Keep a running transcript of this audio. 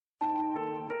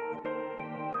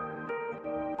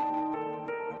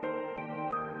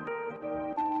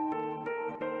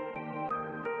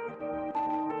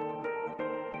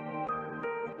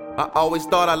I always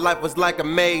thought our life was like a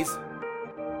maze.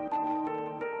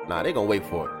 Nah, they gon' wait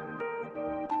for it.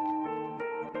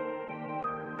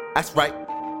 That's right.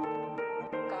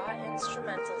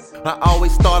 I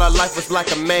always thought our life was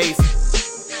like a maze.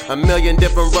 A million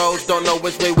different roads, don't know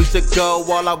which way we should go.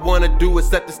 All I wanna do is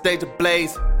set the stage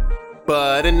ablaze.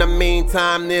 But in the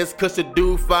meantime, this cushion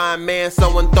do fine, man.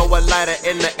 Someone throw a lighter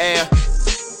in the air.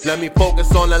 Let me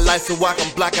focus on the light so I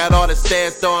can block out all the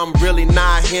stares. Though I'm really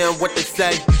not hearing what they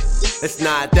say. It's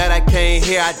not that I can't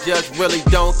hear, I just really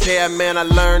don't care. Man, I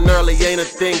learned early, ain't a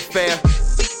thing fair.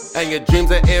 And your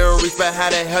dreams are in reach, but how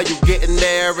the hell you getting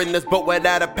there? In this boat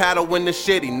without a paddle in the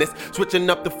shittiness. Switching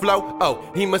up the flow, oh,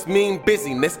 he must mean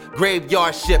busyness.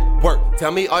 Graveyard shift work,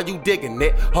 tell me are you digging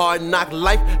it? Hard knock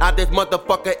life out this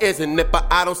motherfucker, isn't it? But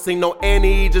I don't see no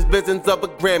Annie, just visions of a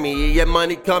Grammy. Yeah,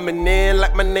 money coming in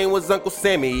like my name was Uncle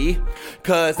Sammy.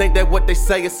 Cause ain't that what they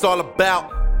say it's all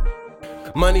about?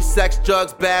 Money, sex,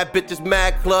 drugs, bad bitches,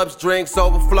 mad clubs, drinks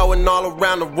overflowing all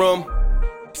around the room.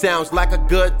 Sounds like a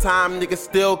good time, niggas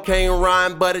still can't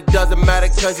rhyme, but it doesn't matter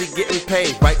cause he getting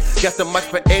paid, right? Got so much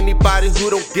for anybody who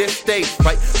don't get stage,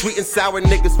 right? Sweet and sour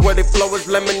niggas where they flow is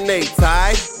lemonade,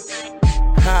 tight?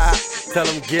 Ha, tell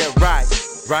them get right,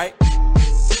 right?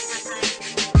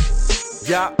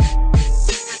 Yup.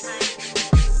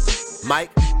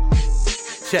 Mike,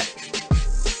 check.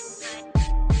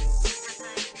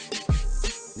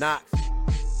 Knox.